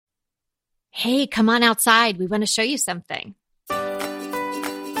hey, come on outside. We want to show you something.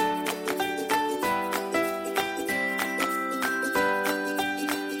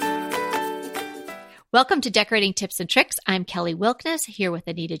 Welcome to Decorating Tips and Tricks. I'm Kelly Wilkness here with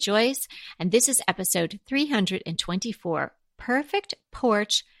Anita Joyce, and this is episode 324, Perfect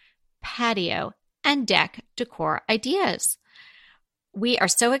Porch, Patio, and Deck Decor Ideas. We are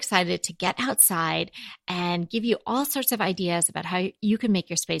so excited to get outside and give you all sorts of ideas about how you can make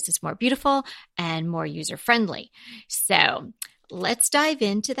your spaces more beautiful and more user-friendly. So let's dive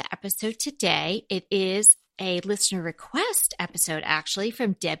into the episode today. It is a listener request episode, actually,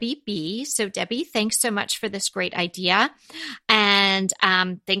 from Debbie B. So Debbie, thanks so much for this great idea. And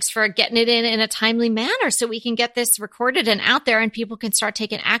thanks for getting it in a timely manner so we can get this recorded and out there and people can start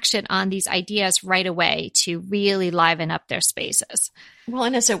taking action on these ideas right away to really liven up their spaces. Well,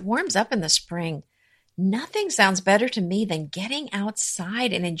 and as it warms up in the spring, nothing sounds better to me than getting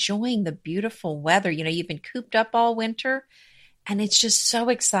outside and enjoying the beautiful weather. You know, you've been cooped up all winter. And it's just so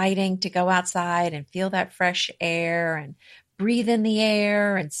exciting to go outside and feel that fresh air and breathe in the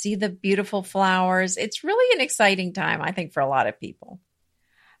air and see the beautiful flowers. It's really an exciting time, I think, for a lot of people.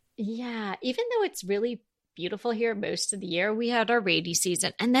 Yeah, even though it's really beautiful here most of the year, we had our rainy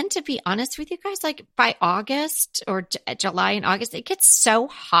season. And then to be honest with you guys, like by August or July and August, it gets so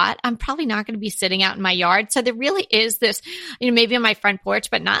hot. I'm probably not going to be sitting out in my yard. So there really is this, maybe on my front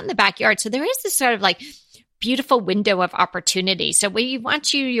porch, but not in the backyard. So there is this sort of like beautiful window of opportunity. So we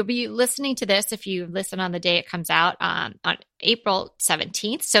want you'll be listening to this if you listen on the day it comes out on April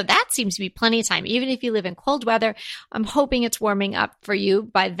 17th. So that seems to be plenty of time. Even if you live in cold weather, I'm hoping it's warming up for you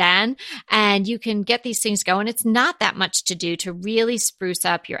by then and you can get these things going. It's not that much to do to really spruce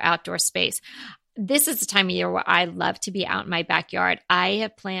up your outdoor space. This is the time of year where I love to be out in my backyard. I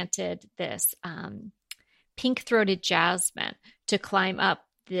have planted this pink-throated jasmine to climb up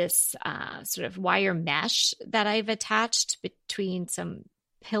this sort of wire mesh that I've attached between some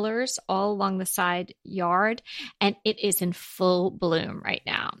pillars all along the side yard. And it is in full bloom right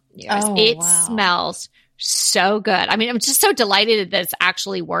now. It smells so good. I mean, I'm just so delighted that it's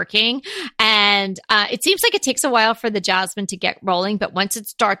actually working. And it seems like it takes a while for the jasmine to get rolling, but once it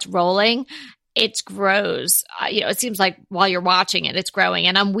starts rolling, it grows. It seems like while you're watching it, it's growing.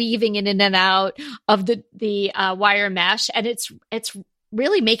 And I'm weaving it in and out of the wire mesh. And it's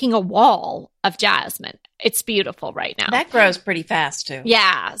really making a wall of jasmine. It's beautiful right now. That grows pretty fast too.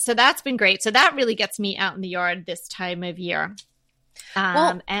 Yeah. So that's been great. So that really gets me out in the yard this time of year.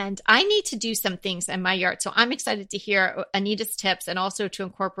 And I need to do some things in my yard. So I'm excited to hear Anita's tips and also to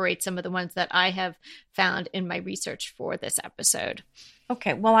incorporate some of the ones that I have found in my research for this episode.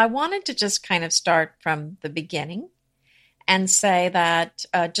 Okay. Well, I wanted to just kind of start from the beginning and say that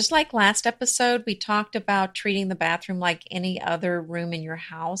just like last episode, we talked about treating the bathroom like any other room in your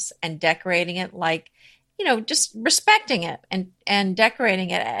house and decorating it like, just respecting it and decorating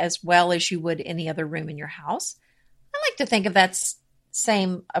it as well as you would any other room in your house. I like to think of that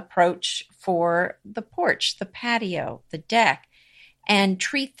same approach for the porch, the patio, the deck, and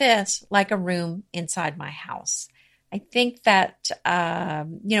treat this like a room inside my house. I think that,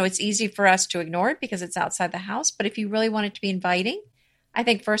 it's easy for us to ignore it because it's outside the house. But if you really want it to be inviting, I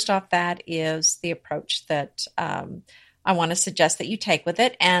think first off, that is the approach that I want to suggest that you take with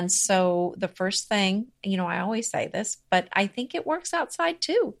it. And so the first thing, I always say this, but I think it works outside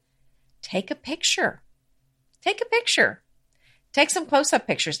too. Take a picture. Take a picture. Take some close-up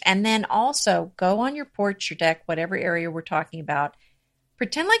pictures. And then also go on your porch, your deck, whatever area we're talking about.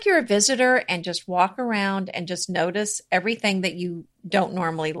 Pretend like you're a visitor and just walk around and just notice everything that you don't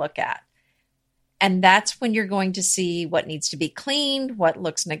normally look at. And that's when you're going to see what needs to be cleaned, what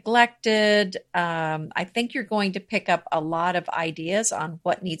looks neglected. I think you're going to pick up a lot of ideas on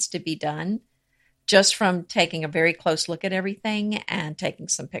what needs to be done just from taking a very close look at everything and taking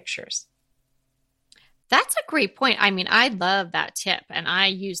some pictures. That's a great point. I mean, I love that tip, and I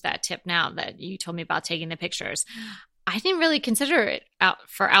use that tip now that you told me about taking the pictures. I didn't really consider it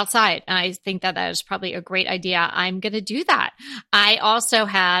for outside. And I think that is probably a great idea. I'm going to do that. I also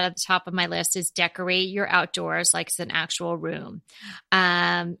had at the top of my list is decorate your outdoors like it's an actual room.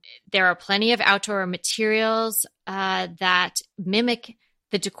 There are plenty of outdoor materials that mimic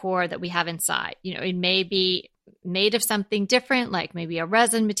the decor that we have inside. It may be made of something different, like maybe a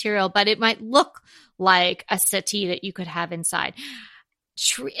resin material, but it might look like a settee that you could have inside.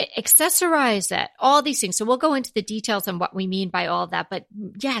 Accessorize it, all these things. So we'll go into the details on what we mean by all of that. But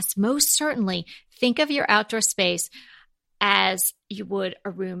yes, most certainly think of your outdoor space as you would a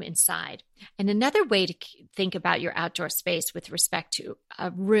room inside. And another way to think about your outdoor space with respect to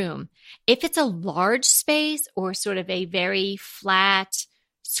a room, if it's a large space or sort of a very flat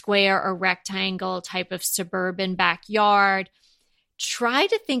square or rectangle type of suburban backyard, try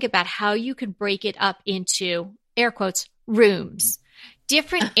to think about how you can break it up into, air quotes, rooms,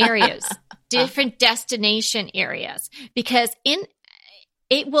 different areas, different destination areas, because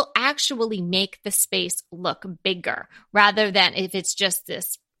it will actually make the space look bigger rather than if it's just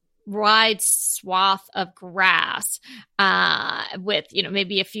this wide swath of grass with,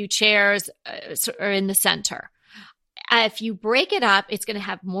 maybe a few chairs or in the center. If you break it up, it's going to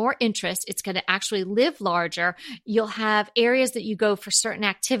have more interest. It's going to actually live larger. You'll have areas that you go for certain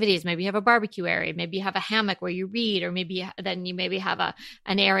activities. Maybe you have a barbecue area. Maybe you have a hammock where you read, or maybe you have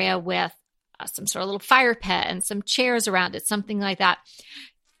an area with some sort of little fire pit and some chairs around it, something like that.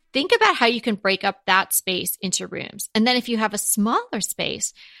 Think about how you can break up that space into rooms. And then if you have a smaller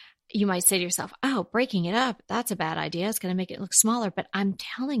space, you might say to yourself, oh, breaking it up, that's a bad idea. It's going to make it look smaller. But I'm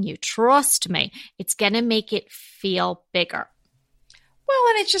telling you, trust me, it's going to make it feel bigger. Well,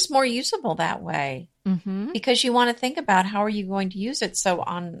 and it's just more usable that way because you want to think about how are you going to use it. So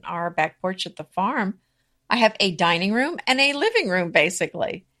on our back porch at the farm, I have a dining room and a living room,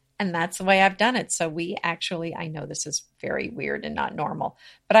 basically. And that's the way I've done it. So I know this is very weird and not normal,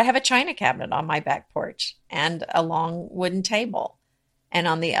 but I have a china cabinet on my back porch and a long wooden table. And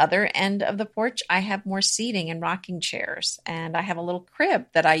on the other end of the porch, I have more seating and rocking chairs. And I have a little crib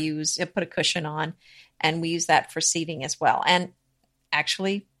that I use to put a cushion on. And we use that for seating as well. And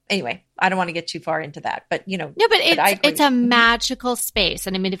actually, anyway, I don't want to get too far into that. But, No, but it's a magical space.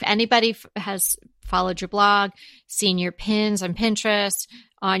 And I mean, if anybody has followed your blog, seen your pins on Pinterest,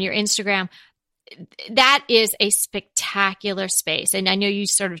 on your Instagram, that is a spectacular space. And I know you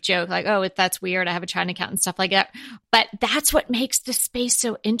sort of joke like, oh, that's weird. I have a China cat and stuff like that. But that's what makes the space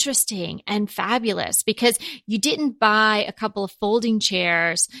so interesting and fabulous, because you didn't buy a couple of folding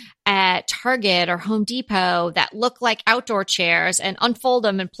chairs at Target or Home Depot that look like outdoor chairs and unfold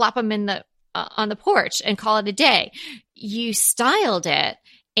them and plop them in on the porch and call it a day. You styled it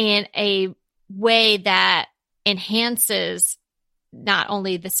in a way that enhances not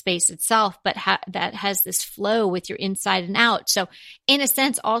only the space itself, but that has this flow with your inside and out. So in a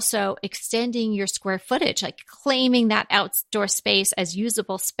sense, also extending your square footage, like claiming that outdoor space as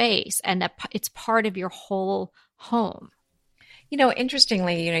usable space, and that it's part of your whole home.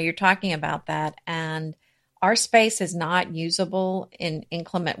 Interestingly, you're talking about that, and our space is not usable in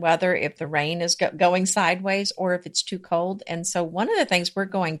inclement weather if the rain is going sideways or if it's too cold. And so one of the things we're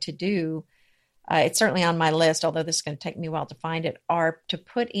going to do, it's certainly on my list, although this is going to take me a while to find it, are to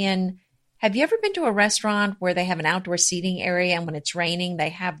put in, have you ever been to a restaurant where they have an outdoor seating area and when it's raining, they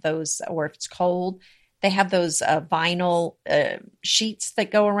have those, or if it's cold, they have those vinyl sheets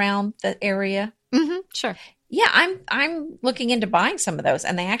that go around the area? Mm-hmm, sure. Yeah, I'm looking into buying some of those,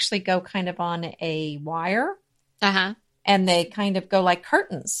 and they actually go kind of on a wire, and they kind of go like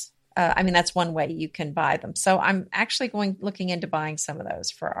curtains. That's one way you can buy them. So I'm actually looking into buying some of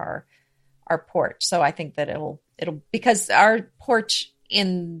those for our porch. So I think that it'll because our porch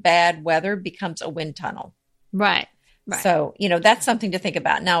in bad weather becomes a wind tunnel. Right. So, that's something to think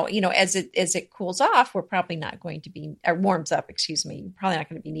about. Now, as it cools off, we're probably not going to be, or warms up, excuse me, you're probably not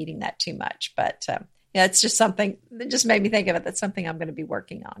going to be needing that too much. But it's just something that just made me think of it. That's something I'm going to be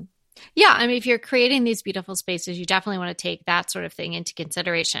working on. Yeah. I mean, if you're creating these beautiful spaces, you definitely want to take that sort of thing into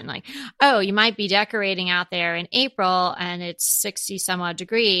consideration. Like, oh, you might be decorating out there in April and it's 60 some odd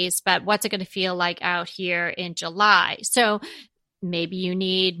degrees, but what's it going to feel like out here in July? So maybe you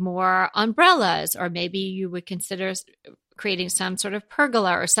need more umbrellas, or maybe you would consider creating some sort of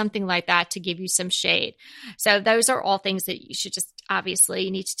pergola or something like that to give you some shade. So those are all things that you should just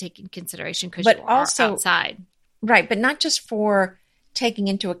obviously need to take in consideration because you are outside. Right. But not just for taking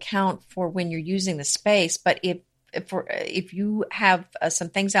into account for when you're using the space, but if you have some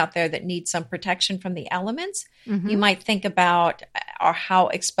things out there that need some protection from the elements, you might think about how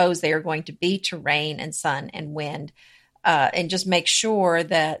exposed they are going to be to rain and sun and wind, and just make sure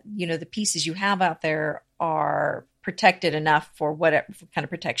that, the pieces you have out there are protected enough for whatever kind of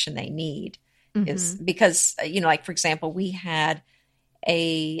protection they need. Is because, like, for example, we had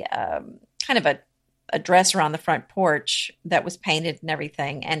a kind of a dresser on the front porch that was painted and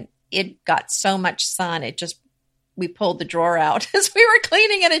everything. And it got so much sun. We pulled the drawer out as we were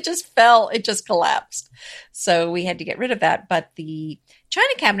cleaning and it just fell. It just collapsed. So we had to get rid of that. But the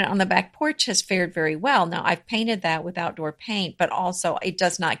china cabinet on the back porch has fared very well. Now I've painted that with outdoor paint, but also it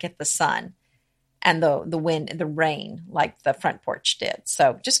does not get the sun and the wind and the rain like the front porch did.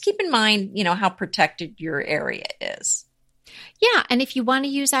 So just keep in mind, how protected your area is. Yeah. And if you want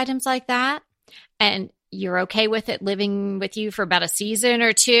to use items like that, and you're okay with it living with you for about a season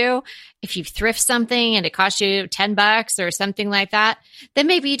or two. If you thrift something and it costs you $10 or something like that, then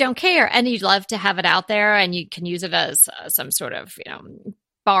maybe you don't care and you'd love to have it out there and you can use it as some sort of,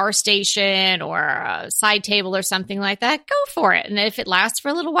 bar station or a side table or something like that. Go for it. And if it lasts for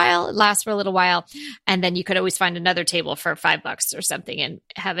a little while, it lasts for a little while. And then you could always find another table for $5 or something and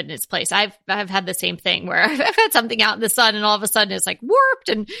have it in its place. I've had the same thing where I've had something out in the sun and all of a sudden it's like warped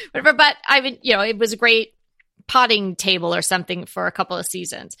and whatever. But it was a great potting table or something for a couple of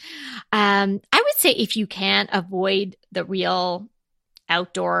seasons. I would say if you can't avoid the real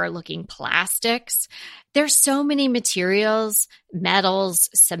outdoor looking plastics, there's so many materials, metals,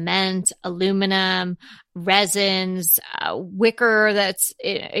 cement, aluminum, resins, wicker that's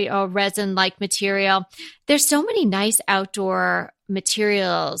a resin-like material. There's so many nice outdoor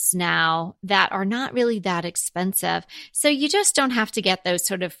materials now that are not really that expensive. So you just don't have to get those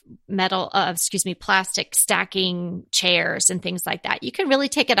sort of plastic stacking chairs and things like that. You can really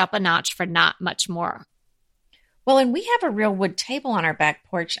take it up a notch for not much more. Well, and we have a real wood table on our back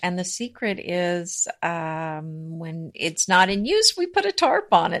porch, and the secret is when it's not in use, we put a tarp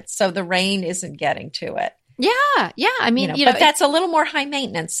on it so the rain isn't getting to it. Yeah. I mean, but that's a little more high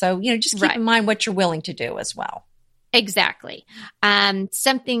maintenance. So, just keep in mind what you're willing to do as well. Exactly.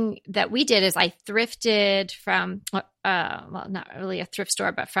 Something that we did is I thrifted from, not really a thrift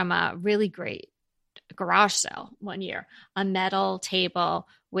store, but from a really great garage sale one year, a metal table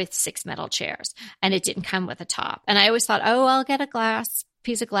with 6 metal chairs, and it didn't come with a top. And I always thought, I'll get a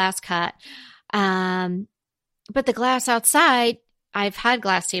piece of glass cut. But the glass outside, I've had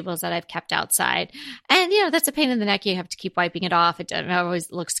glass tables that I've kept outside, and that's a pain in the neck. You have to keep wiping it off. It doesn't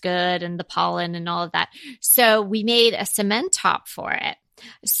always looks good, and the pollen and all of that. So we made a cement top for it.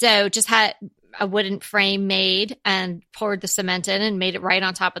 So just had a wooden frame made and poured the cement in and made it right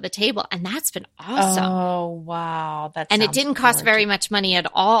on top of the table. And that's been awesome. Oh, wow. And it didn't cost very much money at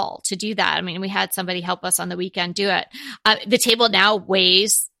all to do that. I mean, we had somebody help us on the weekend do it. The table now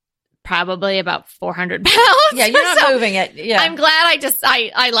weighs probably about 400 pounds. Yeah, you're not moving it. Yeah. I'm glad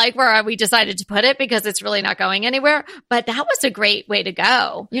I like where we decided to put it because it's really not going anywhere. But that was a great way to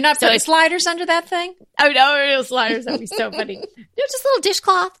go. You're not putting sliders under that thing? Oh, no, sliders. That would be so funny. Just a little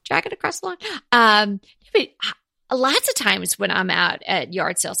dishcloth, drag it across the lawn. But lots of times when I'm out at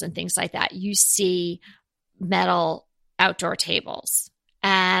yard sales and things like that, you see metal outdoor tables.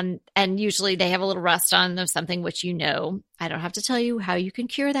 And usually they have a little rust on them, something which I don't have to tell you how you can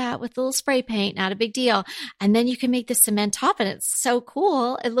cure that with a little spray paint, not a big deal. And then you can make the cement top and it's so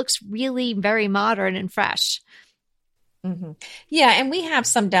cool. It looks really very modern and fresh. Mm-hmm. Yeah. And we have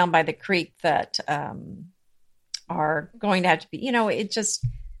some down by the creek that are going to have to be, it just,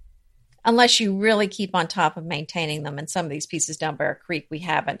 unless you really keep on top of maintaining them. And some of these pieces down by our creek, we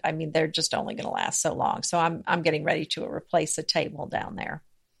haven't. I mean, they're just only going to last so long. So I'm getting ready to replace a table down there.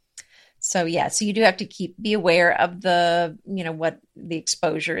 So yeah, so you do have to be aware of the, what the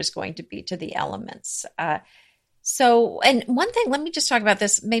exposure is going to be to the elements. And one thing, let me just talk about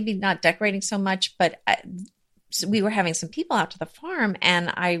this, maybe not decorating so much, but so we were having some people out to the farm and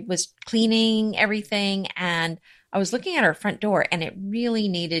I was cleaning everything and I was looking at our front door and it really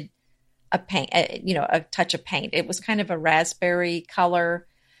needed a paint, a touch of paint. It was kind of a raspberry color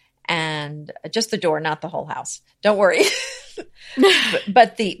and just the door, not the whole house. Don't worry.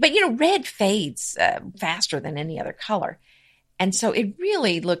 but red fades faster than any other color. And so it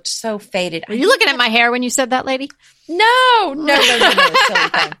really looked so faded. Were you looking at my hair when you said that, lady? No, silly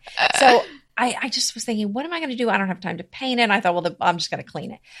thing. So I just was thinking, what am I going to do? I don't have time to paint it. And I thought, well, I'm just going to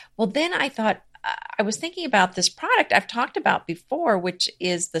clean it. Well, then I thought, I was thinking about this product I've talked about before, which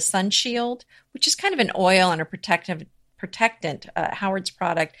is the Sun Shield, which is kind of an oil and a protectant, Howard's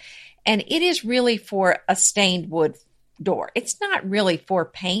product. And it is really for a stained wood door. It's not really for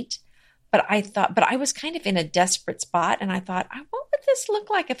paint, but I was kind of in a desperate spot. And I thought, what would this look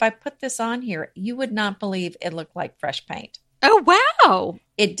like if I put this on here? You would not believe it looked like fresh paint. Oh, wow.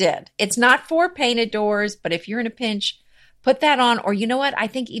 It did. It's not for painted doors, but if you're in a pinch, put that on. Or you know what? I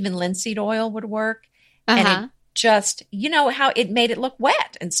think even linseed oil would work. And it just, how it made it look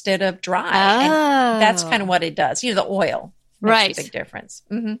wet instead of dry. Oh. And that's kind of what it does. The oil makes a big difference.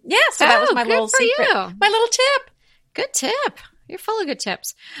 Mm-hmm. Yeah. So that was my little secret. My little tip. Good tip. You're full of good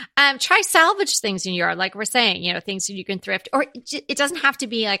tips. Try salvage things in your yard, like we're saying, things that you can thrift, or it doesn't have to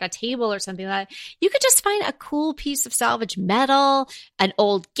be like a table or something like that. You could just find a cool piece of salvage metal, an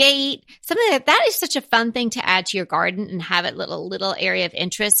old gate, something like that. That is such a fun thing to add to your garden and have it little area of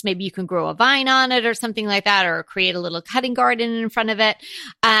interest. Maybe you can grow a vine on it or something like that, or create a little cutting garden in front of it.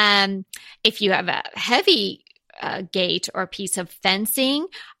 If you have a heavy gate or piece of fencing,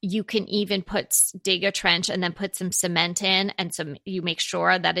 you can even dig a trench and then put some cement in, and you make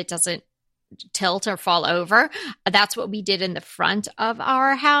sure that it doesn't tilt or fall over. That's what we did in the front of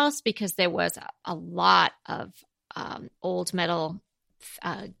our house, because there was a lot of old metal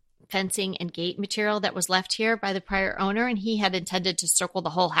fencing and gate material that was left here by the prior owner, and he had intended to circle the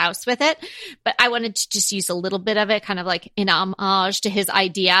whole house with it. But I wanted to just use a little bit of it, kind of like in homage to his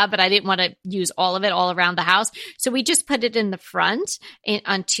idea, but I didn't want to use all of it all around the house. So we just put it in the front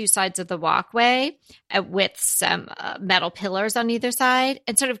on two sides of the walkway with some metal pillars on either side,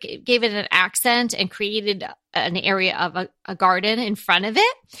 and sort of gave it an accent and created an area of a garden in front of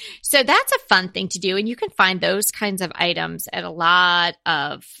it. So that's a fun thing to do. And you can find those kinds of items at a lot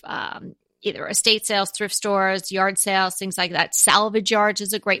of either estate sales, thrift stores, yard sales, things like that. Salvage yards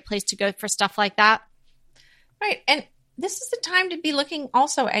is a great place to go for stuff like that. Right. And this is the time to be looking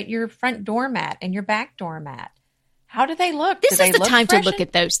also at your front doormat and your back doormat. How do they look? This is the time to look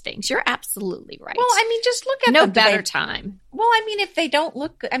at those things. You're absolutely right. Well, I mean, just look at no better time. Well, I mean, if they don't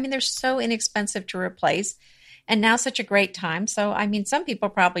look, I mean, they're so inexpensive to replace. And now such a great time. So, I mean, some people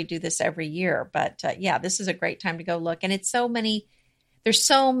probably do this every year, but yeah, this is a great time to go look. And there's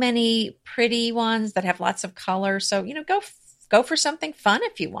so many pretty ones that have lots of color. So, go for something fun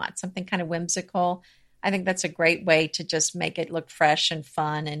if you want, something kind of whimsical. I think that's a great way to just make it look fresh and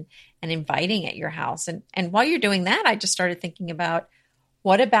fun and inviting at your house. And while you're doing that, I just started thinking about,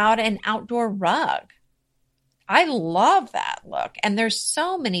 what about an outdoor rug? I love that look. And there's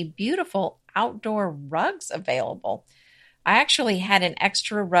so many beautiful outdoor rugs available. I actually had an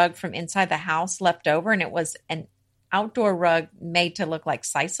extra rug from inside the house left over, and it was an outdoor rug made to look like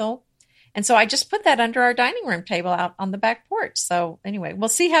sisal. And so I just put that under our dining room table out on the back porch. So anyway, we'll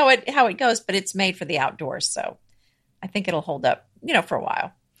see how it goes, but it's made for the outdoors. So I think it'll hold up, for a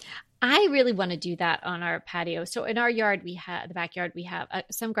while. I really want to do that on our patio. So in our yard, the backyard, we have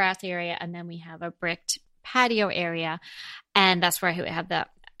some grass area, and then we have a bricked patio area. And that's where I have the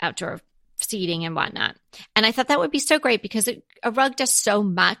outdoor seating and whatnot. And I thought that would be so great, because a rug does so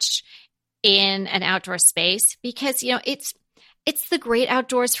much in an outdoor space, because, it's the great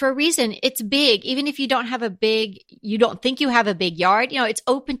outdoors for a reason. It's big. Even if you don't think you have a big yard, it's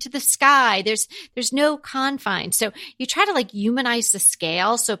open to the sky. There's no confines. So you try to humanize the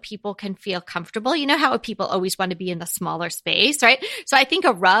scale so people can feel comfortable. You know how people always want to be in the smaller space, right? So I think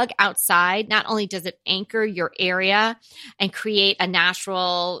a rug outside, not only does it anchor your area and create a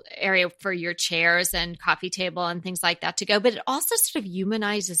natural area for your chairs and coffee table and things like that to go, but it also sort of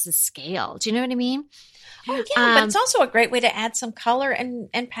humanizes the scale. Do you know what I mean? Oh, yeah, but it's also a great way to add some color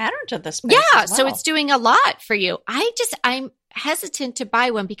and pattern to the space. Yeah, as well. So it's doing a lot for you. I'm hesitant to buy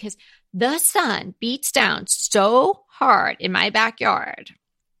one because the sun beats down so hard in my backyard.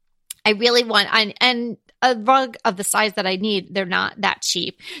 I really want, and a rug of the size that I need, they're not that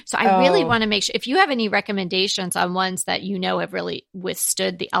cheap. So I really want to make sure, if you have any recommendations on ones that have really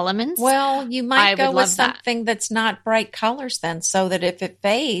withstood the elements. Well, you might go with something that's not bright colors then, so that if it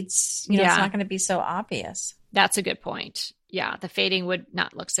fades, it's not going to be so obvious. That's a good point. Yeah, the fading would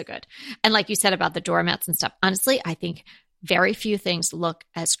not look so good. And like you said about the doormats and stuff, honestly, I think very few things look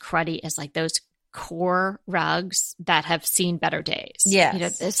as cruddy as those core rugs that have seen better days.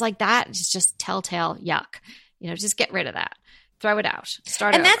 Yes. It's like that. It's just telltale yuck. Just get rid of that. Throw it out.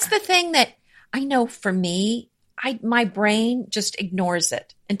 Start and over. That's the thing that I know for me, my brain just ignores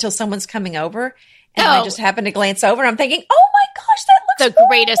it until someone's coming over, and I just happen to glance over and I'm thinking, oh my gosh, that looks the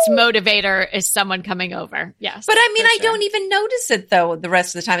greatest motivator is someone coming over. Yes. But I mean, I don't even notice it though the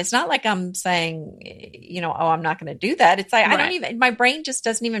rest of the time. It's not like I'm saying, I'm not going to do that. It's like, I don't even, my brain just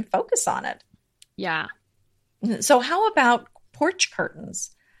doesn't even focus on it. Yeah. So how about porch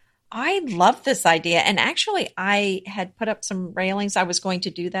curtains? I love this idea. And actually, I had put up some railings. I was going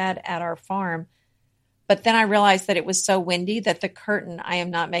to do that at our farm. But then I realized that it was so windy that the curtain, I am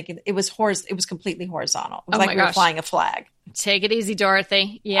not making, it was completely horizontal. It was like we were flying a flag. Take it easy,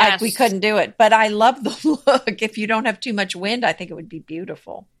 Dorothy. Yes. We couldn't do it. But I love the look. If you don't have too much wind, I think it would be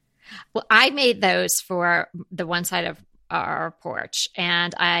beautiful. Well, I made those for the one side of our porch,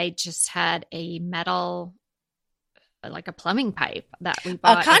 and I just had a metal, like a plumbing pipe that we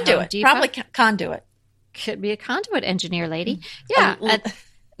bought. A conduit, probably conduit. Could be a conduit engineer, lady. Yeah.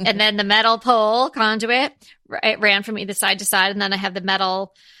 And then the metal pole conduit, it ran from either side to side. And then I have the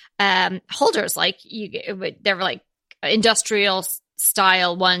metal holders, they were like industrial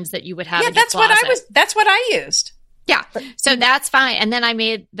style ones that you would have. Yeah, in your closet. That's what I used. Yeah. So that's fine. And then I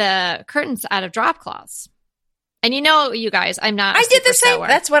made the curtains out of drop cloths. And you guys, I'm not. I did the same.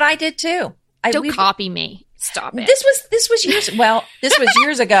 That's what I did too. Don't copy me. Stop it. This was years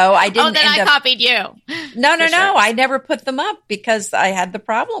ago. I didn't. Oh, then I copied you. No. Sure. I never put them up because I had the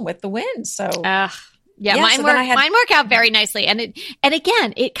problem with the wind. So yeah, mine work out very nicely. And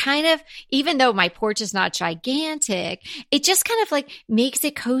again, it kind of, even though my porch is not gigantic, it just kind of like makes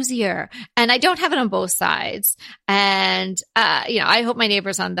it cozier. And I don't have it on both sides. And, I hope my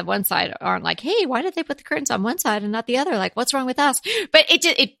neighbors on the one side aren't like, hey, why did they put the curtains on one side and not the other? Like, what's wrong with us? But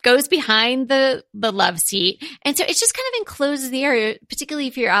it goes behind the love seat. And so it just kind of encloses the area, particularly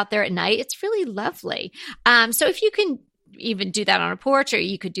if you're out there at night. It's really lovely. So if you can even do that on a porch, or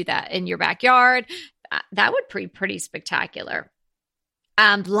you could do that in your backyard, that would be pretty spectacular.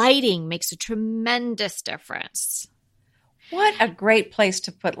 Lighting makes a tremendous difference. What a great place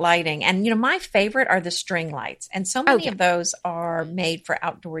to put lighting. And, my favorite are the string lights. And so many of those are made for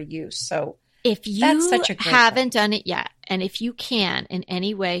outdoor use. So if you haven't done it yet, and if you can in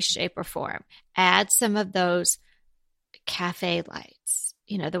any way, shape, or form, add some of those cafe lights.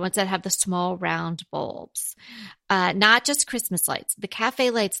 The ones that have the small round bulbs, not just Christmas lights. The cafe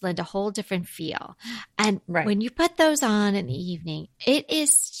lights lend a whole different feel. And when you put those on in the evening, it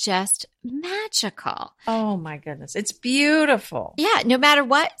is just magical. Oh my goodness. It's beautiful. Yeah. No matter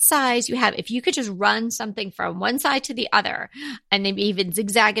what size you have, if you could just run something from one side to the other and maybe even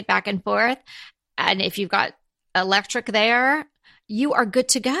zigzag it back and forth. And if you've got electric there, you are good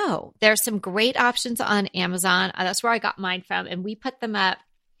to go. There's some great options on Amazon. That's where I got mine from. And we put them up.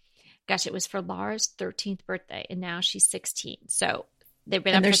 Gosh, it was for Laura's 13th birthday. And now she's 16. So they've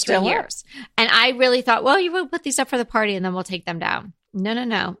been up for 3 years. And I really thought, well, you will put these up for the party and then we'll take them down.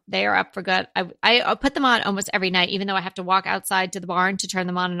 No. They are up for good. I put them on almost every night, even though I have to walk outside to the barn to turn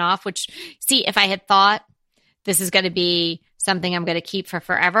them on and off, which, see, if I had thought this is going to be something I'm going to keep for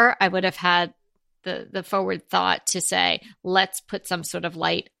forever, I would have had the forward thought to say, let's put some sort of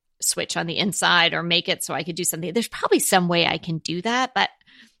light switch on the inside or make it so I could do something. There's probably some way I can do that, but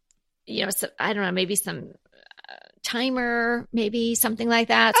so, I don't know, maybe some timer, maybe something like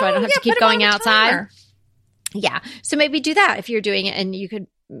that. So I don't have to keep going outside. Yeah. So maybe do that if you're doing it, and you could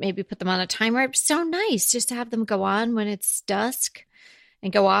maybe put them on a timer. It's so nice just to have them go on when it's dusk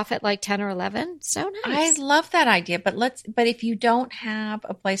and go off at like 10 or 11. So nice. I love that idea. But if you don't have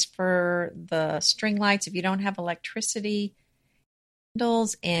a place for the string lights, if you don't have electricity,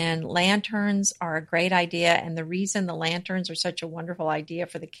 candles and lanterns are a great idea. And the reason the lanterns are such a wonderful idea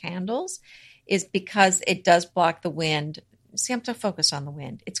for the candles is because it does block the wind. See, I'm so focused on the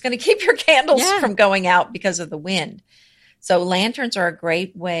wind. It's going to keep your candles from going out because of the wind. So lanterns are a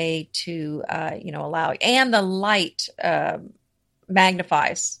great way to, allow, and the light,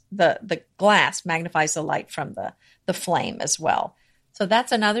 magnifies the glass magnifies the light from the flame as well. So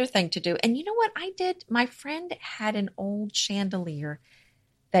that's another thing to do. And you know what I did? My friend had an old chandelier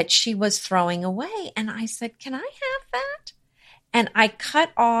that she was throwing away. And I said, can I have that? And I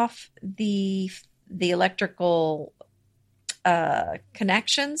cut off the electrical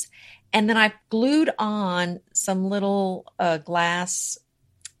connections. And then I glued on some little glass,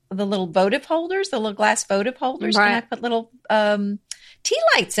 the little votive holders, the little glass votive holders. Right. And I put little tea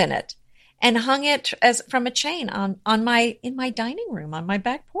lights in it and hung it as from a chain in my dining room, on my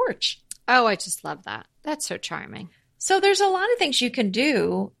back porch. Oh, I just love that. That's so charming. So there's a lot of things you can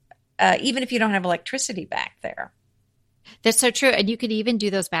do, even if you don't have electricity back there. That's so true. And you could even do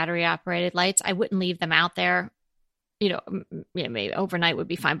those battery operated lights. I wouldn't leave them out there. Maybe overnight would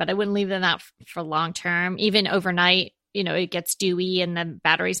be fine, but I wouldn't leave them out for long term. Even overnight, it gets dewy and the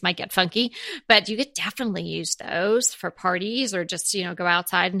batteries might get funky, but you could definitely use those for parties or just, go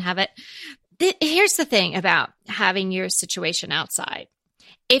outside and have it. Here's the thing about having your situation outside.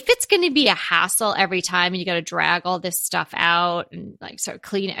 If it's going to be a hassle every time and you got to drag all this stuff out and start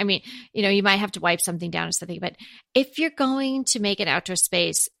cleaning, I mean, you might have to wipe something down or something, but if you're going to make an outdoor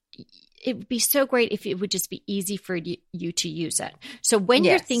space, it would be so great if it would just be easy for you to use it. So when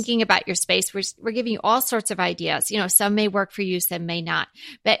you're thinking about your space, we're giving you all sorts of ideas. Some may work for you, some may not.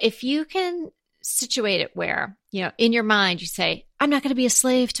 But if you can situate it where, in your mind, you say, I'm not going to be a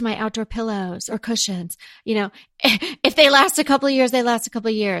slave to my outdoor pillows or cushions. If they last a couple of years, they last a couple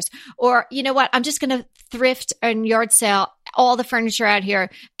of years. Or, you know what? I'm just going to thrift and yard sale all the furniture out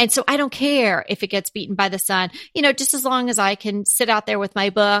here. And so I don't care if it gets beaten by the sun, just as long as I can sit out there with my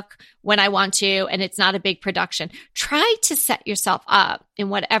book when I want to, and it's not a big production. Try to set yourself up in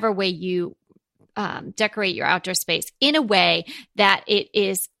whatever way you decorate your outdoor space in a way that it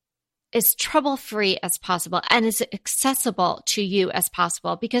is as trouble-free as possible and as accessible to you as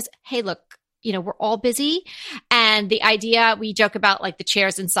possible. Because, hey, look, we're all busy. And the idea, we joke about like the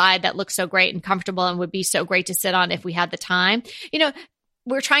chairs inside that look so great and comfortable and would be so great to sit on if we had the time.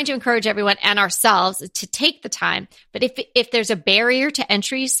 we're trying to encourage everyone and ourselves to take the time. But if there's a barrier to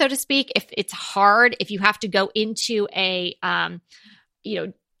entry, so to speak, if it's hard, if you have to go into a,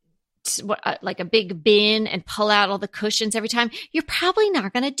 like a big bin and pull out all the cushions every time, you're probably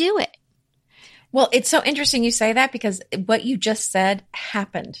not going to do it. Well, it's so interesting you say that, because what you just said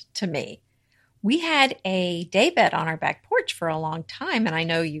happened to me. We had a daybed on our back porch for a long time, and I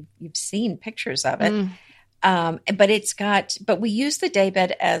know you've seen pictures of it. But we use the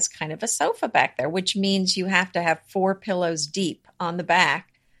daybed as kind of a sofa back there, which means you have to have 4 pillows deep on the back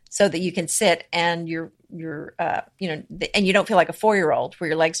so that you can sit and and you don't feel like a 4-year-old where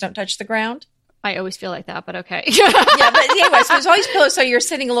your legs don't touch the ground. I always feel like that, but okay. Yeah, but anyway, so there's always pillows, so you're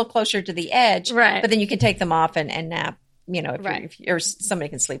sitting a little closer to the edge, right? But then you can take them off and nap, or somebody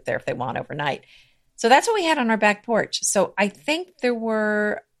can sleep there if they want overnight. So that's what we had on our back porch. So I think there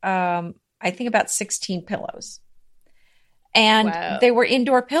were, about 16 pillows. And they were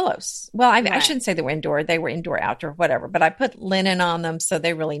indoor pillows. Well, I shouldn't say they were indoor. They were indoor, outdoor, whatever. But I put linen on them, so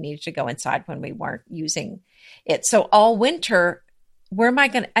they really needed to go inside when we weren't using it. So all winter, where am I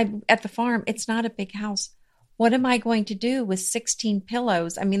going to, at the farm, it's not a big house. What am I going to do with 16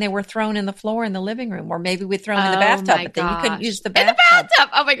 pillows? I mean, they were thrown in the floor in the living room, or maybe we'd throw them in the bathtub, but then you couldn't use the bathtub. In the bathtub!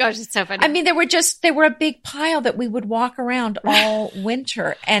 Oh my gosh, it's so funny. I mean, they were a big pile that we would walk around all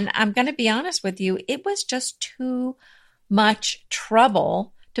winter. And I'm going to be honest with you, it was just too much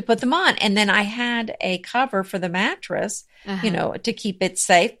trouble to put them on. And then I had a cover for the mattress, to keep it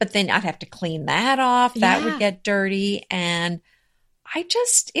safe, but then I'd have to clean that off. That would get dirty. And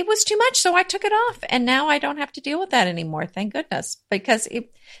it was too much. So I took it off, and now I don't have to deal with that anymore. Thank goodness. Because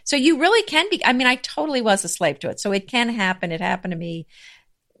so you really can be, I mean, I totally was a slave to it. So it can happen. It happened to me.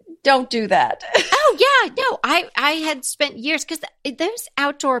 Don't do that. Oh yeah, no, I had spent years, because those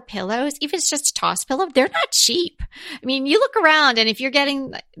outdoor pillows, even if it's just a toss pillow, they're not cheap. I mean, you look around, and if you're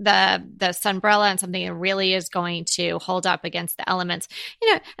getting the sunbrella and something that really is going to hold up against the elements,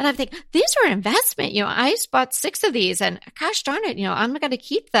 and I think these are an investment. I bought 6 of these, and gosh darn it, I'm going to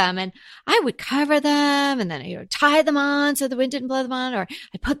keep them, and I would cover them, and then tie them on so the wind didn't blow them on, or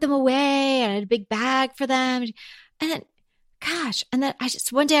I'd put them away, and I had a big bag for them, and then. Gosh. And then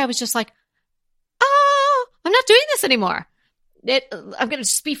one day I was just like, oh, I'm not doing this anymore. I'm going to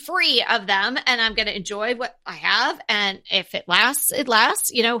just be free of them, and I'm going to enjoy what I have. And if it lasts, it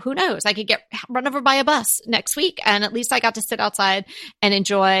lasts. Who knows? I could get run over by a bus next week, and at least I got to sit outside and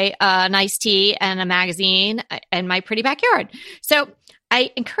enjoy a nice tea and a magazine in my pretty backyard. So I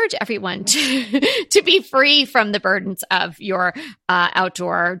encourage everyone to be free from the burdens of your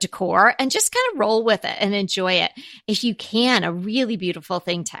outdoor decor, and just kind of roll with it and enjoy it. If you can, a really beautiful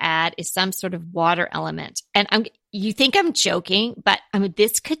thing to add is some sort of water element. And you think I'm joking, but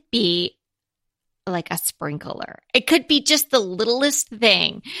this could be like a sprinkler. It could be just the littlest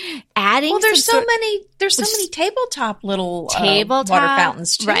thing. Adding. Well, there's so many tabletop water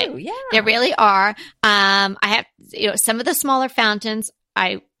fountains too. Right. Yeah, there really are. I have some of the smaller fountains.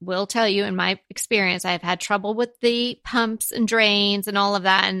 I will tell you, in my experience, I've had trouble with the pumps and drains and all of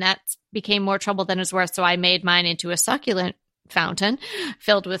that, and that became more trouble than it was worth. So I made mine into a succulent fountain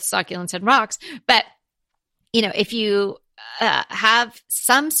filled with succulents and rocks. But if you have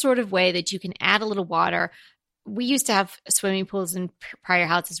some sort of way that you can add a little water. We used to have swimming pools in prior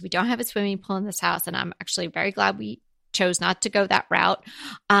houses. We don't have a swimming pool in this house, and I'm actually very glad we chose not to go that route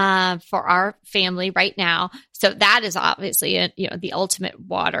for our family right now. So that is obviously the ultimate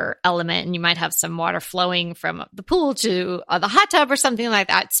water element, and you might have some water flowing from the pool to the hot tub or something like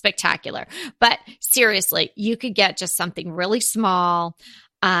that. It's spectacular. But seriously, you could get just something really small,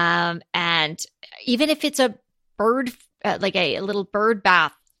 and even if it's a bird, like a little bird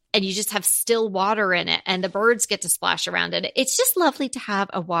bath, and you just have still water in it, and the birds get to splash around in it. It's just lovely to have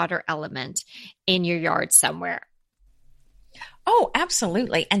a water element in your yard somewhere. Oh,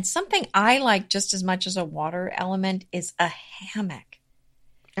 absolutely. And something I like just as much as a water element is a hammock.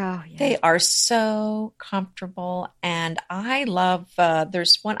 Oh, yeah. They are so comfortable. And I love,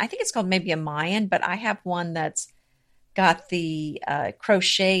 there's one, I think it's called maybe a Mayan, but I have one that's got the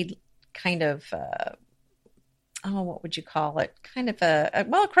crocheted kind of, what would you call it? Kind of a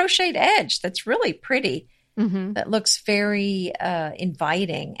crocheted edge that's really pretty. Mm-hmm. That looks very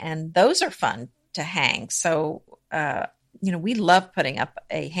inviting. And those are fun to hang. So, we love putting up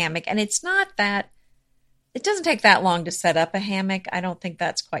a hammock, and it doesn't take that long to set up a hammock. I don't think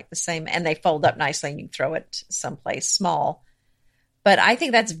that's quite the same. And they fold up nicely, and you can throw it someplace small. But I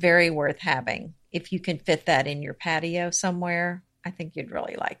think that's very worth having. If you can fit that in your patio somewhere, I think you'd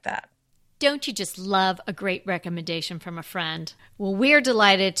really like that. Don't you just love a great recommendation from a friend? Well, we're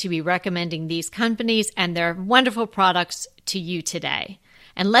delighted to be recommending these companies and their wonderful products to you today.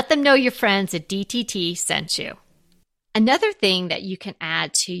 And let them know your friends at DTT sent you. Another thing that you can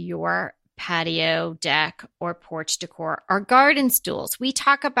add to your patio, deck, or porch decor are garden stools. We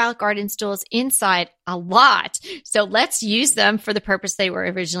talk about garden stools inside a lot. So let's use them for the purpose they were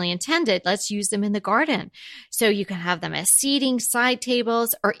originally intended. Let's use them in the garden. So you can have them as seating, side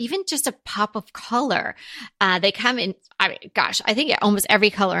tables, or even just a pop of color. They come in, I think almost every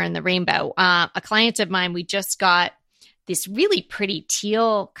color in the rainbow. A client of mine, we just got this really pretty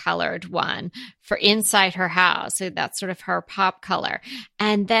teal colored one for inside her house. So that's sort of her pop color.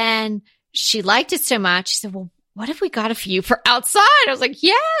 And then she liked it so much. She said, well, what if we got a few for outside? I was like,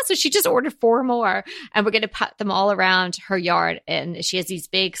 yeah. So she just ordered 4 more and we're going to put them all around her yard. And she has these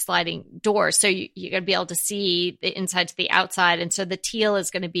big sliding doors. So you're going to be able to see the inside to the outside. And so the teal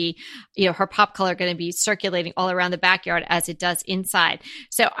is going to be, her pop color going to be circulating all around the backyard as it does inside.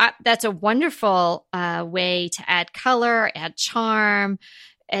 So that's a wonderful way to add color, add charm,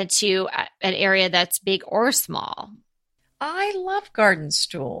 and to an area that's big or small. I love garden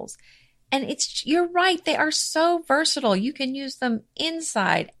stools. And you're right. They are so versatile. You can use them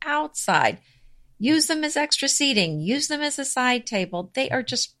inside, outside, use them as extra seating, use them as a side table. They are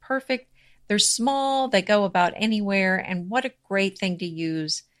just perfect. They're small. They go about anywhere. And what a great thing to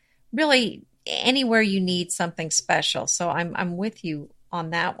use really anywhere you need something special. So I'm with you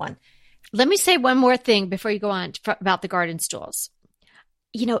on that one. Let me say one more thing before you go on about the garden stools.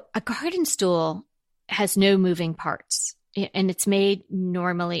 A garden stool has no moving parts, and it's made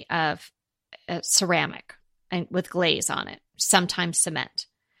normally of ceramic and with glaze on it, sometimes cement.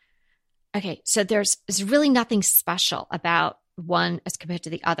 Okay, so there's really nothing special about one as compared to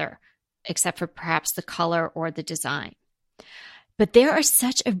the other, except for perhaps the color or the design. But there are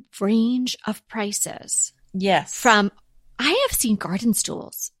such a range of prices. Yes. I have seen garden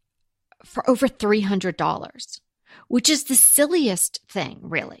stools for over $300. Which is the silliest thing,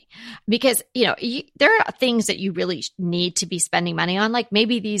 really, because, there are things that you really need to be spending money on, like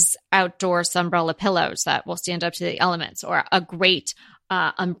maybe these outdoor sunbrella pillows that will stand up to the elements, or a great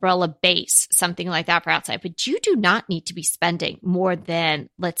umbrella base, something like that for outside. But you do not need to be spending more than,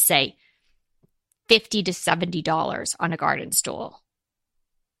 let's say, $50 to $70 on a garden stool,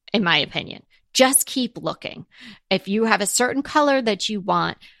 in my opinion. Just keep looking. If you have a certain color that you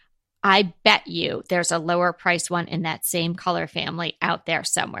want, I bet you there's a lower price one in that same color family out there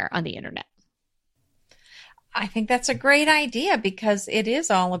somewhere on the internet. I think that's a great idea because it is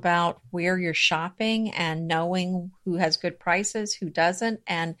all about where you're shopping and knowing who has good prices, who doesn't.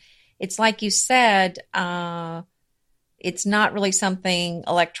 And it's like you said, it's not really something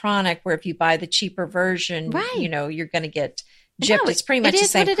electronic where if you buy the cheaper version, right, you're going to get gypped. No, it's pretty much the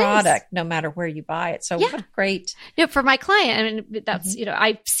same product no matter where you buy it. So what great. For my client, that's,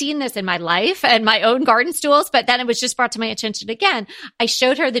 I've seen this in my life and my own garden stools, but then it was just brought to my attention again. I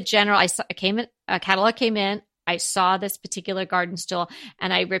showed her the general, a catalog came in. I saw this particular garden stool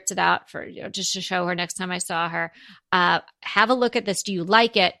and I ripped it out for, just to show her next time I saw her. Have a look at this. Do you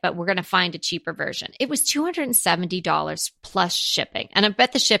like it? But we're going to find a cheaper version. It was $270 plus shipping. And I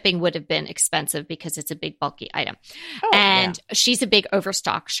bet the shipping would have been expensive because it's a big bulky item. She's a big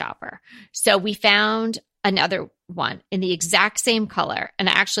overstock shopper. So we found another one in the exact same color. And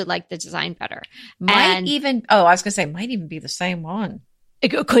I actually like the design better. Might even be the same one. It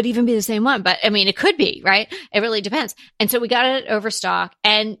could even be the same one, but it could be, right? It really depends. And so we got it at Overstock,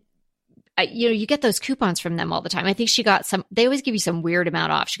 and you get those coupons from them all the time. I think she got they always give you some weird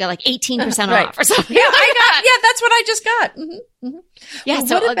amount off. She got like 18% right. off or something. Yeah, that's what I just got. Mm-hmm. Mm-hmm. Yeah. Well,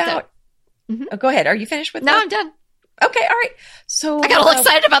 so what about? Oh, go ahead. Are you finished with that? No, I'm done. Okay, all right. So I got all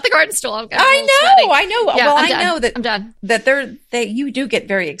excited about the garden stool. I know. Yeah, well, I know that I'm done. That you do get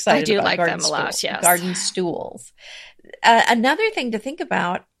very excited. I do about like garden them a lot. Yes, garden stools. Another thing to think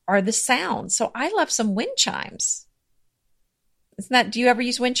about are the sounds. So I love some wind chimes. Do you ever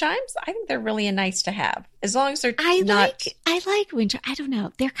use wind chimes? I think they're really nice to have, as long as they're I like wind chimes. I don't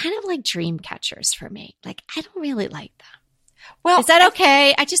know. They're kind of like dream catchers for me. Like, I don't really like them. Well, is that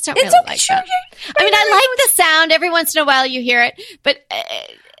okay? I just don't really like them. I like the sound. Every once in a while you hear it, but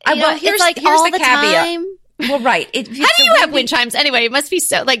here's like all the the caveat. Time. Well, right. How do you have wind chimes anyway? It must be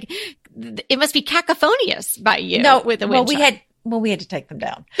so it must be cacophonious by you. No, with the wind chime. We had to take them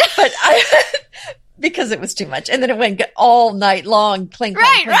down, but because it was too much, and then it went all night long. Clink,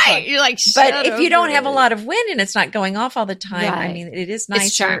 right. Clink. You're like, but if you don't have a lot of wind and it's not going off all the time, right. it is nice.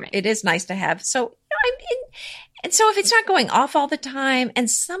 It's charming. It is nice to have. So and so if it's not going off all the time, and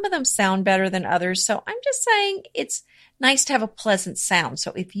some of them sound better than others, so I'm just saying it's nice to have a pleasant sound.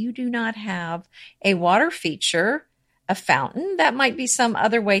 So if you do not have a water feature a fountain. That might be some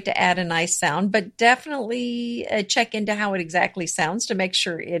other way to add a nice sound, but definitely check into how it exactly sounds to make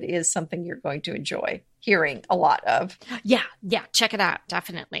sure it is something you're going to enjoy hearing a lot of. Yeah, check it out,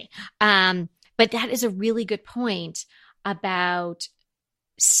 definitely. But that is a really good point about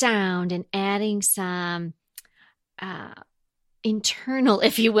sound and adding some internal,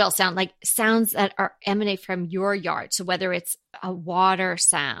 if you will, sound, like sounds that are emanate from your yard. So whether it's a water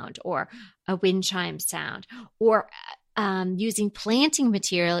sound or a wind chime sound, or using planting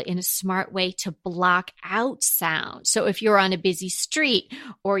material in a smart way to block out sound. So if you're on a busy street,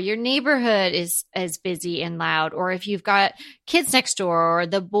 or your neighborhood is as busy and loud, or if you've got kids next door, or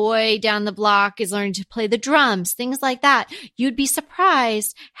the boy down the block is learning to play the drums, things like that, you'd be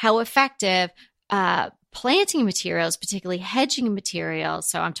surprised how effective planting materials, particularly hedging materials.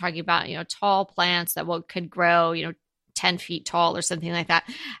 So I'm talking about, tall plants that could grow, 10 feet tall or something like that,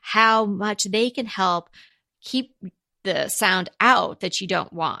 how much they can help keep the sound out that you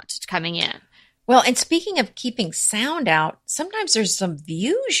don't want coming in. Well, and speaking of keeping sound out, sometimes there's some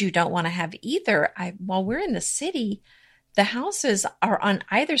views you don't want to have either. While we're in the city, the houses are on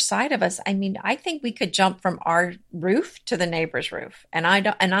either side of us. I mean, I think we could jump from our roof to the neighbor's roof, and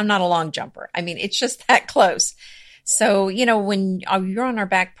I'm not a long jumper. I mean, it's just that close. So, when you're on our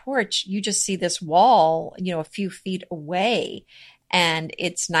back porch, you just see this wall, a few feet away, and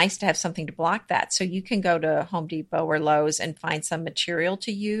it's nice to have something to block that. So you can go to Home Depot or Lowe's and find some material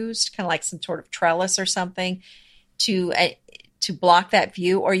to use, kind of like some sort of trellis or something to block that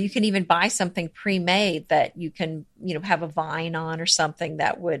view. Or you can even buy something pre-made that you can, have a vine on or something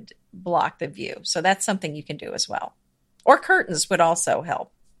that would block the view. So that's something you can do as well. Or curtains would also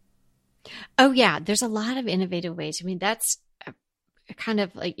help. Oh, yeah. There's a lot of innovative ways. I mean, that's kind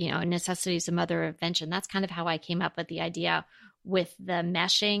of like, necessity is the mother of invention. That's kind of how I came up with the idea with the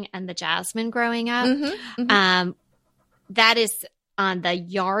meshing and the jasmine growing up. Mm-hmm, mm-hmm. That is on the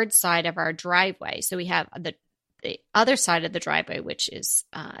yard side of our driveway. So we have the other side of the driveway, which is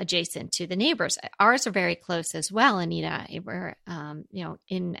adjacent to the neighbors. Ours are very close as well, Anita. We're,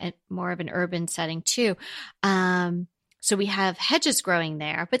 in more of an urban setting too. So we have hedges growing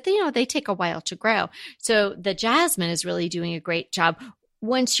there, but they take a while to grow. So the jasmine is really doing a great job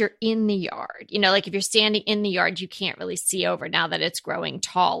once you're in the yard. Like if you're standing in the yard, you can't really see over now that it's growing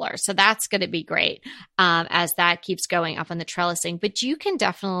taller. So that's going to be great as that keeps going up on the trellising. But you can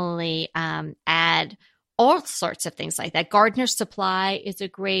definitely add all sorts of things like that. Gardener's Supply is a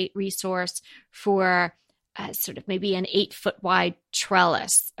great resource for sort of maybe an 8-foot wide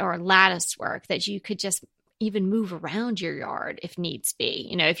trellis or lattice work that you could just even move around your yard if needs be,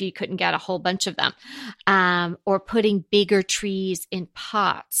 if you couldn't get a whole bunch of them, or putting bigger trees in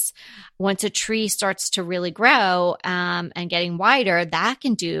pots. Once a tree starts to really grow and getting wider, that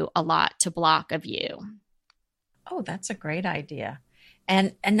can do a lot to block a view. Oh, that's a great idea.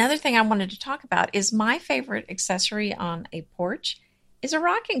 And another thing I wanted to talk about is my favorite accessory on a porch is a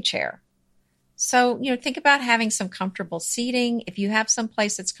rocking chair. So, think about having some comfortable seating. If you have some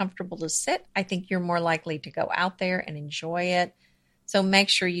place that's comfortable to sit, I think you're more likely to go out there and enjoy it. So make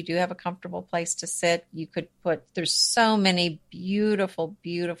sure you do have a comfortable place to sit. There's so many beautiful,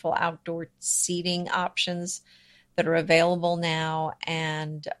 beautiful outdoor seating options that are available now.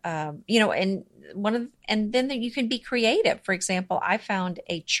 And, and then you can be creative. For example, I found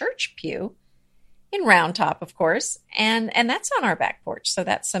a church pew in Round Top, of course, and that's on our back porch. So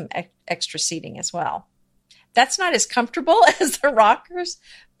that's some extra seating as well. That's not as comfortable as the rockers,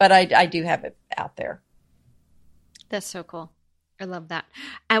 but I do have it out there. That's so cool. I love that.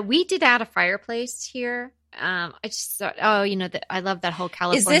 We did add a fireplace here. I just thought, I love that whole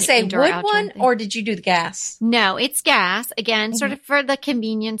California. Is this a wood one, or did you do the gas? No, it's gas. Again, sort of for the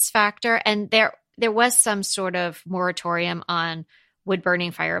convenience factor. And there was some sort of moratorium on wood burning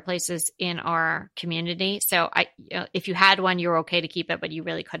fireplaces in our community. So if you had one, you were okay to keep it, but you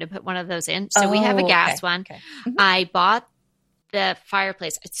really couldn't put one of those in. So we have a gas one. Okay. Mm-hmm. I bought the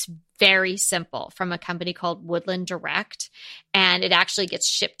fireplace. It's very simple from a company called Woodland Direct, and it actually gets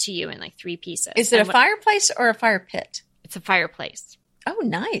shipped to you in like 3 pieces. Is it a fireplace or a fire pit? It's a fireplace. Oh,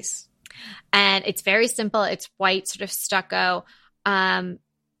 nice. And it's very simple. It's white, sort of stucco.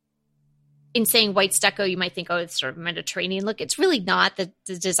 In saying white stucco, you might think, oh, it's sort of a Mediterranean look. It's really not. The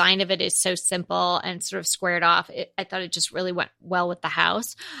design of it is so simple and sort of squared off. I thought it just really went well with the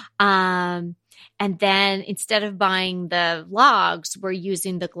house. And then instead of buying the logs, we're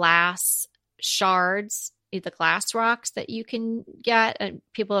using the glass shards, the glass rocks that you can get. And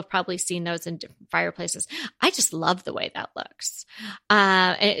people have probably seen those in different fireplaces. I just love the way that looks.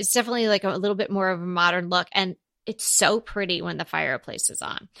 And it's definitely like a little bit more of a modern look. And It's so pretty when the fireplace is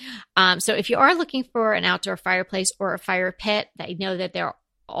on. So if you are looking for an outdoor fireplace or a fire pit, I know that there are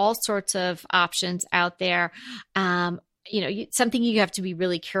all sorts of options out there. Something you have to be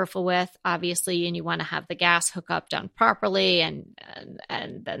really careful with, obviously, and you want to have the gas hookup done properly, and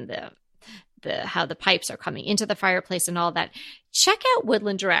then the how the pipes are coming into the fireplace and all that. Check out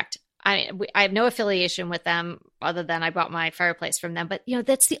Woodland Direct. I have no affiliation with them other than I bought my fireplace from them, but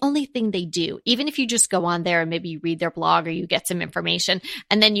that's the only thing they do. Even if you just go on there and maybe you read their blog or you get some information,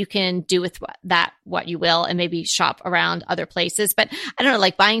 and then you can do with that what you will, and maybe shop around other places. But I don't know,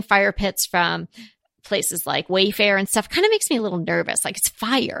 like buying fire pits from places like Wayfair and stuff kind of makes me a little nervous. Like, it's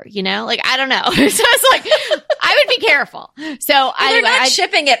fire, like, I don't know. So it's like, I would be careful. So they're not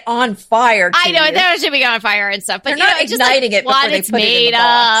shipping it on fire. I know they're not shipping it on fire and stuff, but they're not igniting it what before it's they put made it in the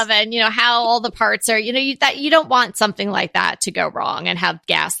box. of, and how all the parts are. You don't want something like that to go wrong and have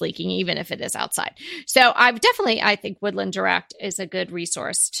gas leaking, even if it is outside. So I think Woodland Direct is a good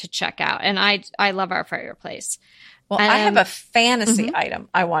resource to check out, and I love our fireplace. Well, I have a fantasy item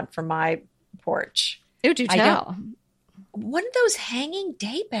I want for my porch. Oh, do tell. One of those hanging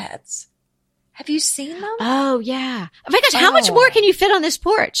day beds. Have you seen them? Oh, yeah. Oh my gosh, how much more can you fit on this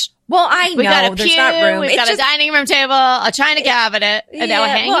porch? Well, I know. We've got a there's pew, not room. we've got a dining room table, a china cabinet, and now a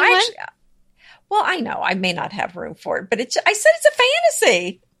hanging one? Well, I know. I may not have room for it, but I said it's a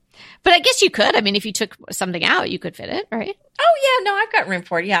fantasy. But I guess you could. I mean, if you took something out, you could fit it, right? Oh, yeah. No, I've got room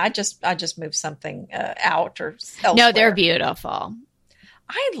for it. Yeah, I just moved something out or elsewhere. No, they're beautiful.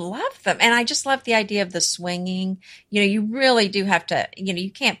 I love them. And I just love the idea of the swinging. You really do have to, you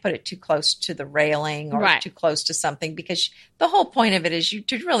can't put it too close to the railing or too close to something, because the whole point of it is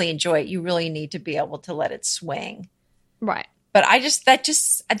to really enjoy it. You really need to be able to let it swing. Right. But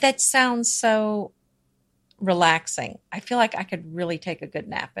that sounds so relaxing. I feel like I could really take a good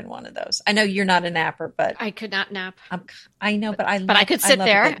nap in one of those. I know you're not a napper, but I could not nap. I know, but I could sit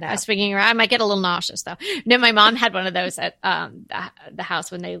there swinging around. I might get a little nauseous though. No, my mom had one of those at the house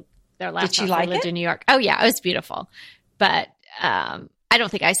when their last house they lived in New York. Oh yeah, it was beautiful. But I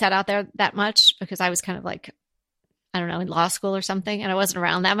don't think I sat out there that much because I was kind of like, I don't know, in law school or something, and I wasn't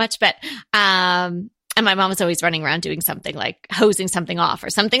around that much. But and my mom was always running around doing something like hosing something off or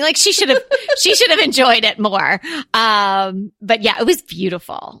something. Like she should have enjoyed it more. But yeah, it was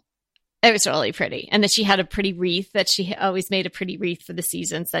beautiful. It was really pretty. And then she had a pretty wreath that she always made a pretty wreath for the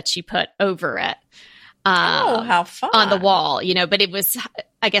seasons that she put over it. How fun. On the wall, but it was,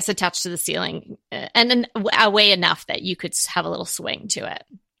 I guess, attached to the ceiling and then away enough that you could have a little swing to it.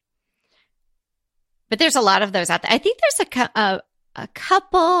 But there's a lot of those out there. I think there's a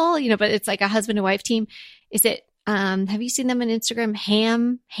couple, but it's like a husband and wife team. Is it, have you seen them on Instagram?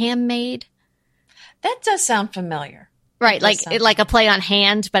 Handmade? That does sound familiar. Right. Like a play on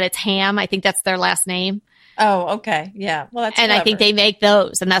hand, but it's ham. I think that's their last name. Oh, okay. Yeah. Well, that's clever. I think they make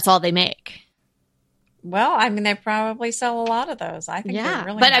those and that's all they make. Well, I mean, they probably sell a lot of those. I think they're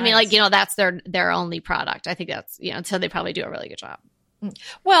really nice. I mean, that's their only product. I think that's, so they probably do a really good job.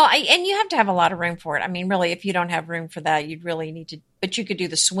 Well, and you have to have a lot of room for it. I mean, really, if you don't have room for that, you'd really need to, but you could do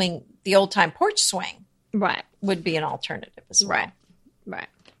the swing, the old time porch swing. Right. Would be an alternative as well. Right.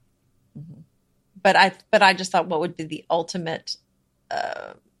 Mm-hmm. But I just thought, what would be the ultimate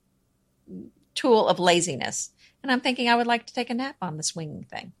tool of laziness? And I'm thinking I would like to take a nap on the swinging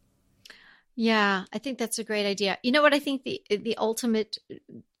thing. Yeah, I think that's a great idea. You know what I think the ultimate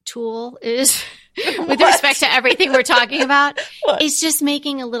tool is with respect to everything we're talking about is just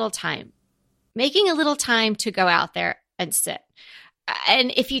making a little time to go out there and sit.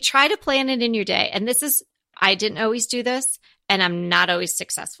 And if you try to plan it in your day, and I didn't always do this, and I'm not always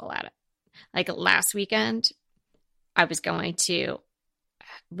successful at it. Like last weekend, I was going to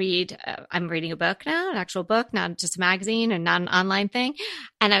read, I'm reading a book now, an actual book, not just a magazine and not an online thing.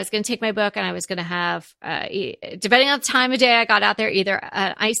 And I was going to take my book and I was going to have, depending on the time of day I got out there, either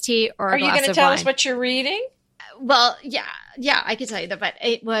an iced tea or a glass of wine. Are you going to tell us what you're reading? Well, yeah, I could tell you that, but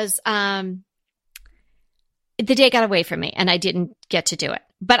it was, the day got away from me and I didn't get to do it.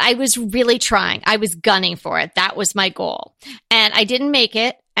 But I was really trying. I was gunning for it. That was my goal. And I didn't make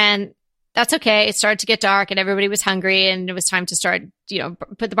it. And that's okay. It started to get dark and everybody was hungry and it was time to start,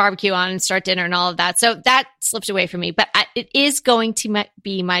 put the barbecue on and start dinner and all of that. So that slipped away from me, but it is going to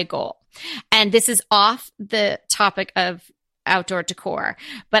be my goal. And this is off the topic of outdoor decor,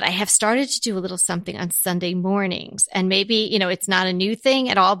 but I have started to do a little something on Sunday mornings. And maybe, it's not a new thing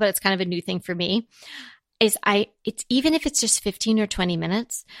at all, but it's kind of a new thing for me. It's even if it's just 15 or 20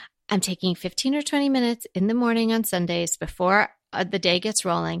 minutes, I'm taking 15 or 20 minutes in the morning on Sundays before the day gets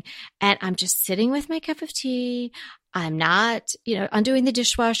rolling, and I'm just sitting with my cup of tea. I'm not, undoing the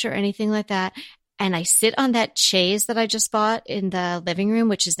dishwasher or anything like that. and I sit on that chaise that I just bought in the living room,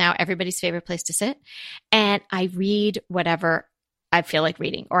 which is now everybody's favorite place to sit. And I read whatever I feel like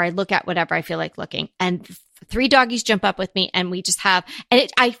reading, or I look at whatever I feel like looking. And 3 doggies jump up with me, and we just have,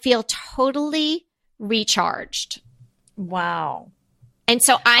 and I feel totally recharged. Wow. And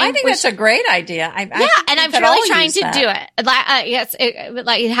so I think that's a great idea. And I'm really trying to do it. Yes,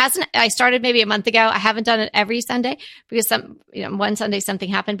 it hasn't. I started maybe a month ago. I haven't done it every Sunday because one Sunday something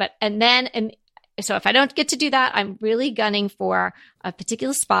happened. So if I don't get to do that, I'm really gunning for a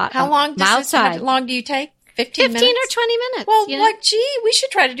particular spot. How long do you take? 15 or 20 minutes. Well, we should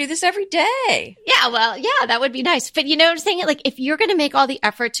try to do this every day. Yeah, that would be nice. But I'm saying, like, if you're going to make all the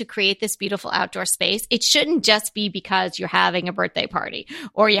effort to create this beautiful outdoor space, it shouldn't just be because you're having a birthday party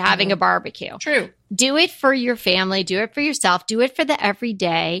or you're having a barbecue. True. Do it for your family. Do it for yourself. Do it for the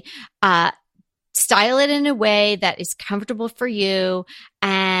everyday. Style it in a way that is comfortable for you,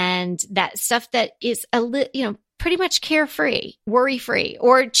 and that stuff that is pretty much carefree, worry-free,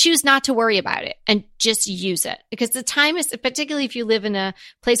 or choose not to worry about it and just use it. Because the time is, particularly if you live in a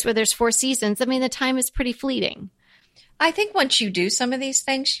place where there's 4 seasons, the time is pretty fleeting. I think once you do some of these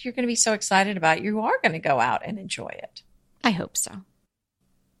things, you're going to be so excited about it, you are going to go out and enjoy it. I hope so.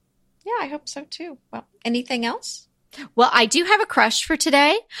 Yeah, I hope so too. Well, anything else? Well, I do have a crush for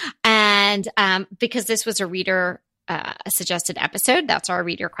today. And because this was a reader suggested episode. That's our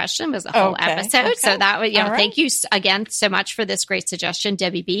reader question, was a whole episode. Okay. So that was, thank you again so much for this great suggestion,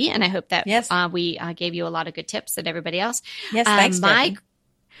 Debbie B. And I hope that we gave you a lot of good tips and everybody else. Yes, thanks, Debbie.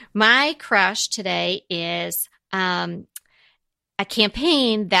 My crush today is a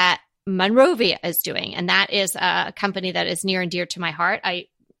campaign that Monrovia is doing. And that is a company that is near and dear to my heart. I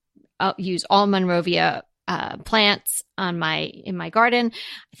use all Monrovia plants in my garden.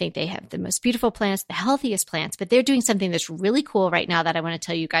 I think they have the most beautiful plants, the healthiest plants, but they're doing something that's really cool right now that I want to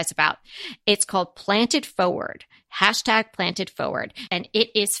tell you guys about. It's called Planted Forward, #Planted Forward. And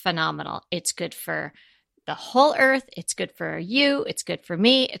it is phenomenal. It's good for the whole earth. It's good for you. It's good for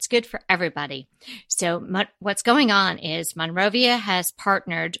me. It's good for everybody. So what's going on is Monrovia has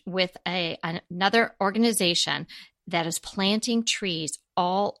partnered with another organization that is planting trees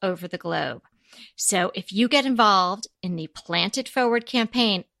all over the globe. So if you get involved in the Planted Forward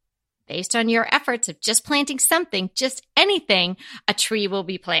campaign, based on your efforts of just planting something, just anything, a tree will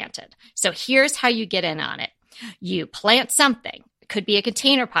be planted. So here's how you get in on it. You plant something. It could be a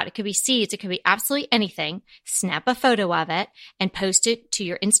container pot. It could be seeds. It could be absolutely anything. Snap a photo of it and post it to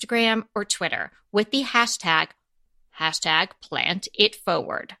your Instagram or Twitter with the hashtag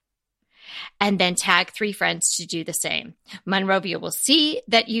 #PlantItForward. And then tag 3 friends to do the same. Monrovia will see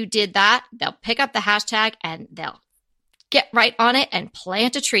that you did that. They'll pick up the hashtag and they'll get right on it and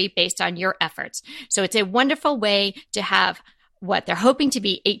plant a tree based on your efforts. So it's a wonderful way to have what they're hoping to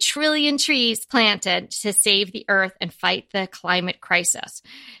be 8 trillion trees planted to save the earth and fight the climate crisis.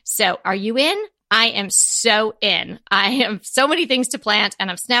 So are you in? I am so in. I have so many things to plant, and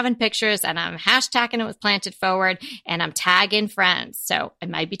I'm snapping pictures, and I'm hashtagging it with Planted Forward, and I'm tagging friends. So I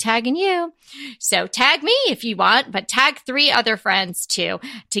might be tagging you. So tag me if you want, but tag 3 other friends too,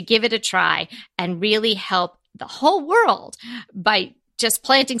 to give it a try and really help the whole world by just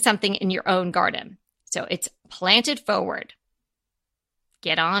planting something in your own garden. So it's Planted Forward.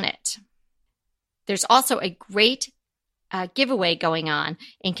 Get on it. There's also a great giveaway going on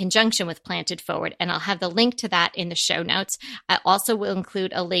in conjunction with Planted Forward, and I'll have the link to that in the show notes. I also will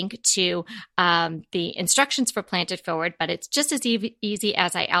include a link to the instructions for Planted Forward, but it's just as easy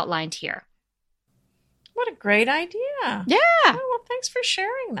as I outlined here. What a great idea. Yeah. Oh, well, thanks for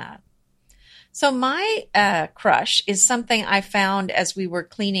sharing that. So my crush is something I found as we were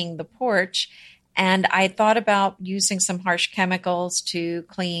cleaning the porch, and I thought about using some harsh chemicals to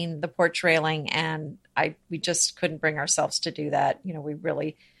clean the porch railing, and we just couldn't bring ourselves to do that. We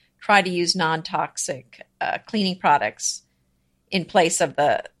really try to use non-toxic cleaning products in place of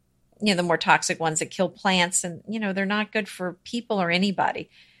the more toxic ones that kill plants, and they're not good for people or anybody.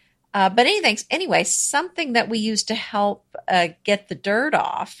 But anyway, something that we use to help get the dirt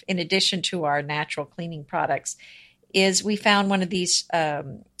off, in addition to our natural cleaning products, is we found one of these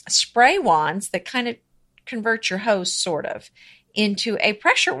spray wands that kind of convert your hose sort of into a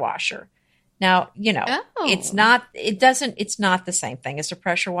pressure washer. Now, it's not the same thing as a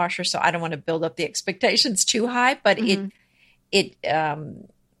pressure washer, so I don't want to build up the expectations too high, but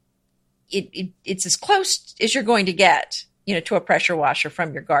it's as close as you're going to get, to a pressure washer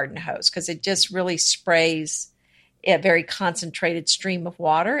from your garden hose, because it just really sprays a very concentrated stream of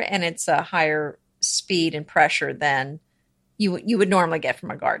water, and it's a higher speed and pressure than you would normally get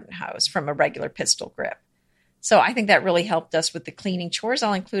from a garden hose, from a regular pistol grip. So I think that really helped us with the cleaning chores.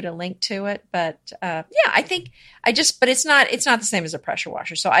 I'll include a link to it, but I think but it's not the same as a pressure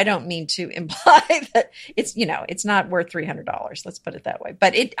washer. So I don't mean to imply that it's not worth $300. Let's put it that way.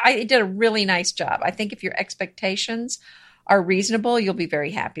 But it did a really nice job. I think if your expectations are reasonable, you'll be very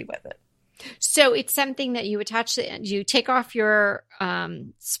happy with it. So it's something that you attach you take off your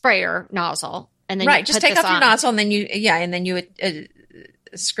sprayer nozzle, and then right, you just put take this off your on. nozzle, and then you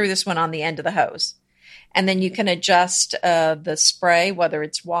screw this one on the end of the hose. And then you can adjust the spray, whether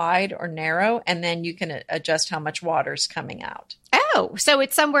it's wide or narrow, and then you can adjust how much water's coming out. Oh, so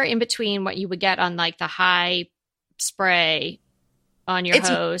it's somewhere in between what you would get on like the high spray on your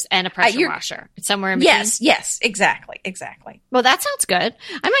hose and a pressure washer. It's somewhere in between. Yes, exactly. Well, that sounds good.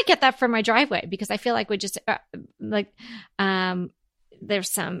 I might get that for my driveway because I feel like we just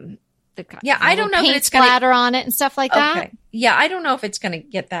there's some. I don't know paint that it's going to splatter on it and stuff like that. Okay. Yeah, I don't know if it's going to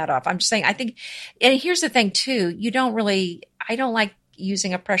get that off. I'm just saying, I think, and here's the thing too, I don't like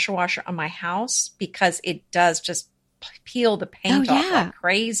using a pressure washer on my house because it does just peel the paint off like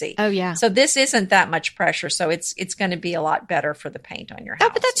crazy. Oh yeah. So this isn't that much pressure. So it's going to be a lot better for the paint on your house.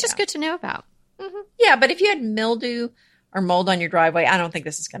 Oh, but that's just good to know about. Mm-hmm. Yeah. But if you had mildew or mold on your driveway, I don't think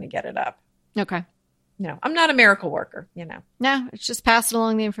this is going to get it up. Okay. No, I'm not a miracle worker, No, it's just passing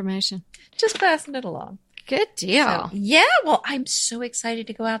along the information. Just passing it along. Good deal. So, well, I'm so excited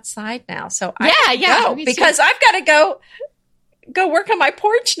to go outside now. So because I've got to go work on my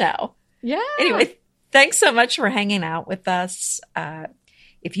porch now. Yeah. Anyway, thanks so much for hanging out with us.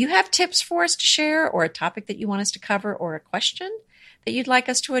 If you have tips for us to share or a topic that you want us to cover or a question that you'd like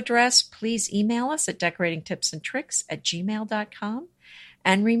us to address, please email us at decoratingtipsandtricks@gmail.com.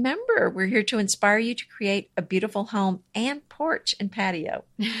 And remember, we're here to inspire you to create a beautiful home and porch and patio.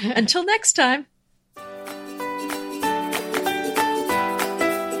 Until next time.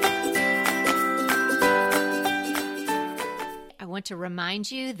 I want to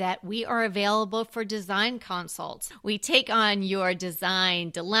remind you that we are available for design consults. We take on your design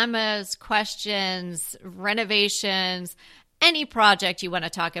dilemmas, questions, renovations, any project you want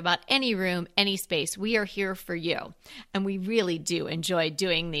to talk about, any room, any space. We are here for you. And we really do enjoy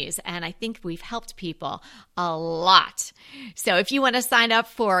doing these. And I think we've helped people a lot. So if you want to sign up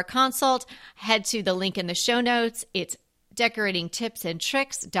for a consult, head to the link in the show notes. It's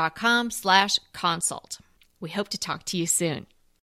decoratingtipsandtricks.com/consult. We hope to talk to you soon.